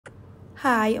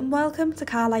Hi and welcome to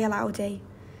Carlisle Audi.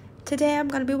 Today I'm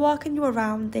going to be walking you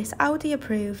around this Audi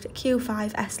approved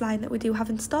Q5 S line that we do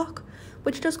have in stock,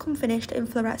 which does come finished in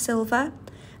Floret silver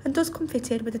and does come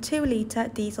fitted with a 2-litre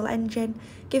diesel engine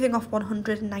giving off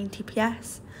 190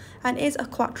 PS and is a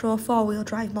quattro 4-wheel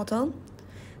drive model.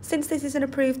 Since this is an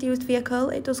approved used vehicle,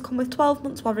 it does come with 12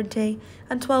 months warranty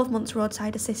and 12 months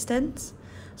roadside assistance.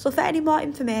 So for any more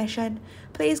information,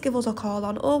 please give us a call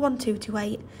on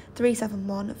 01228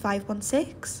 371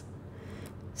 516.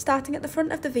 Starting at the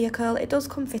front of the vehicle, it does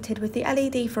come fitted with the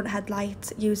LED front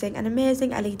headlights using an amazing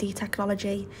LED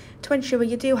technology to ensure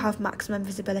you do have maximum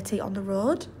visibility on the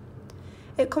road.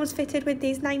 It comes fitted with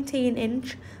these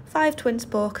 19-inch 5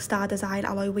 twin-spoke star design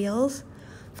alloy wheels,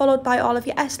 followed by all of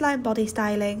your S-line body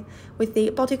styling with the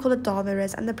body-coloured door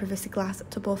mirrors and the privacy glass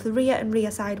to both the rear and rear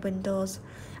side windows,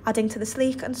 adding to the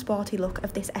sleek and sporty look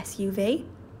of this SUV.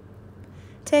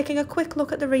 Taking a quick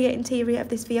look at the rear interior of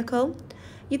this vehicle,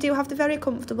 you do have the very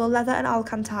comfortable leather and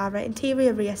Alcantara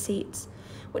interior rear seats,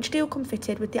 which do come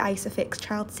fitted with the Isofix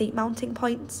child seat mounting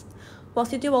points,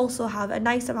 whilst you do also have a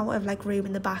nice amount of leg room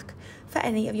in the back for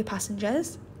any of your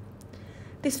passengers.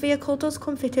 This vehicle does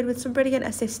come fitted with some brilliant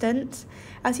assistance,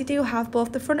 as you do have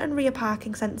both the front and rear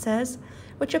parking sensors,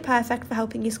 which are perfect for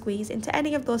helping you squeeze into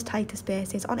any of those tighter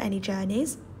spaces on any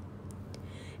journeys.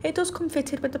 It does come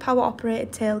fitted with the power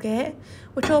operated tailgate,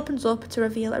 which opens up to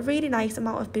reveal a really nice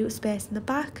amount of boot space in the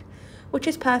back, which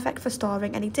is perfect for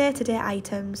storing any day-to-day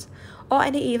items or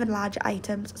any even larger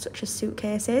items such as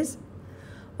suitcases.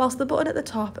 Whilst the button at the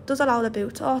top does allow the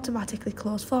boot to automatically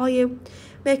close for you,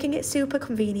 making it super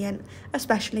convenient,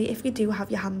 especially if you do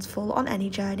have your hands full on any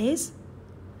journeys.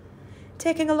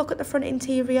 Taking a look at the front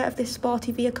interior of this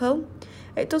sporty vehicle,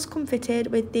 it does come fitted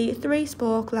with the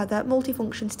 3-spoke leather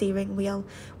multifunction steering wheel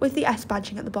with the S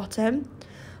badging at the bottom,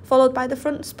 followed by the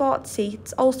front sport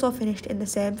seats also finished in the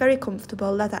same very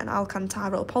comfortable leather and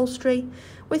Alcantara upholstery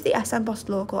with the S embossed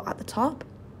logo at the top.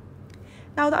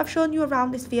 Now that I've shown you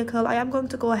around this vehicle, I am going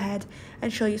to go ahead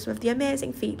and show you some of the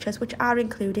amazing features which are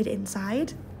included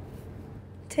inside.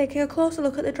 Taking a closer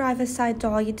look at the driver's side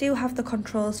door, you do have the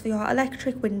controls for your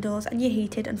electric windows and your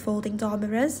heated and folding door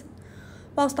mirrors.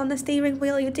 Whilst on the steering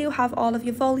wheel, you do have all of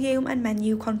your volume and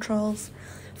menu controls,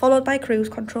 followed by cruise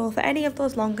control for any of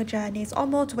those longer journeys or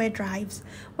motorway drives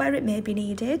where it may be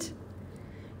needed.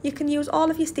 You can use all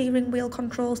of your steering wheel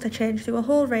controls to change through a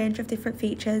whole range of different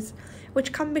features,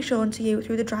 which can be shown to you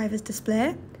through the driver's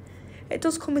display. It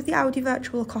does come with the Audi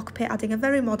virtual cockpit, adding a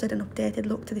very modern and updated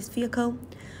look to this vehicle,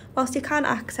 whilst you can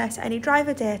access any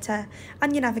driver data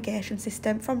and your navigation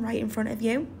system from right in front of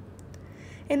you.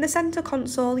 In the centre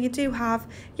console, you do have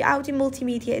your Audi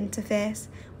multimedia interface,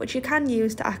 which you can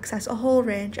use to access a whole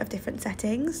range of different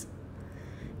settings.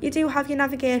 You do have your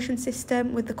navigation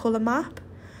system with the colour map,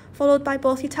 followed by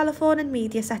both your telephone and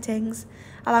media settings,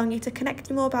 allowing you to connect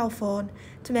your mobile phone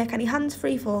to make any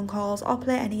hands-free phone calls or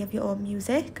play any of your own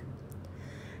music.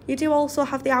 You do also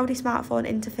have the Audi smartphone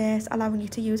interface, allowing you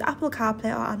to use Apple CarPlay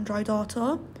or Android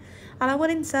Auto, and I will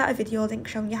insert a video link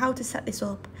showing you how to set this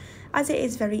up, as it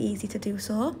is very easy to do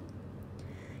so.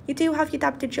 You do have your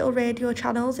DAB digital radio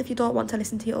channels if you don't want to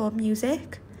listen to your own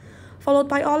music, followed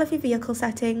by all of your vehicle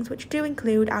settings, which do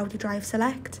include Audi Drive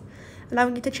Select,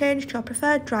 allowing you to change to your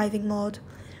preferred driving mode,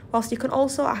 whilst you can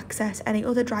also access any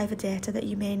other driver data that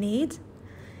you may need.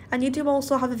 And you do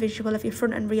also have a visual of your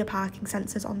front and rear parking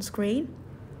sensors on screen.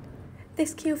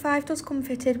 This Q5 does come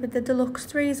fitted with the deluxe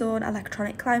 3-zone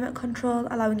electronic climate control,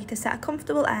 allowing you to set a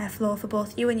comfortable airflow for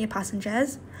both you and your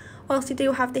passengers, whilst you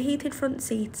do have the heated front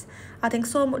seats, adding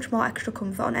so much more extra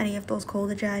comfort on any of those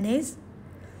colder journeys.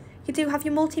 You do have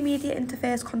your multimedia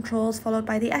interface controls, followed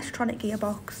by the S-tronic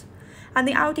gearbox, and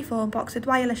the Audi phone box with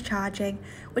wireless charging,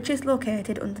 which is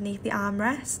located underneath the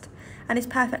armrest and is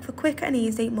perfect for quick and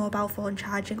easy mobile phone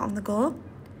charging on the go.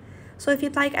 So if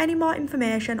you'd like any more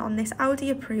information on this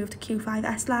Audi approved Q5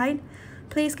 S line,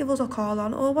 please give us a call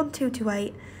on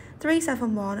 01228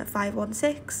 371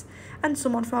 516 and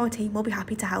someone from our team will be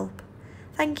happy to help.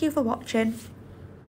 Thank you for watching.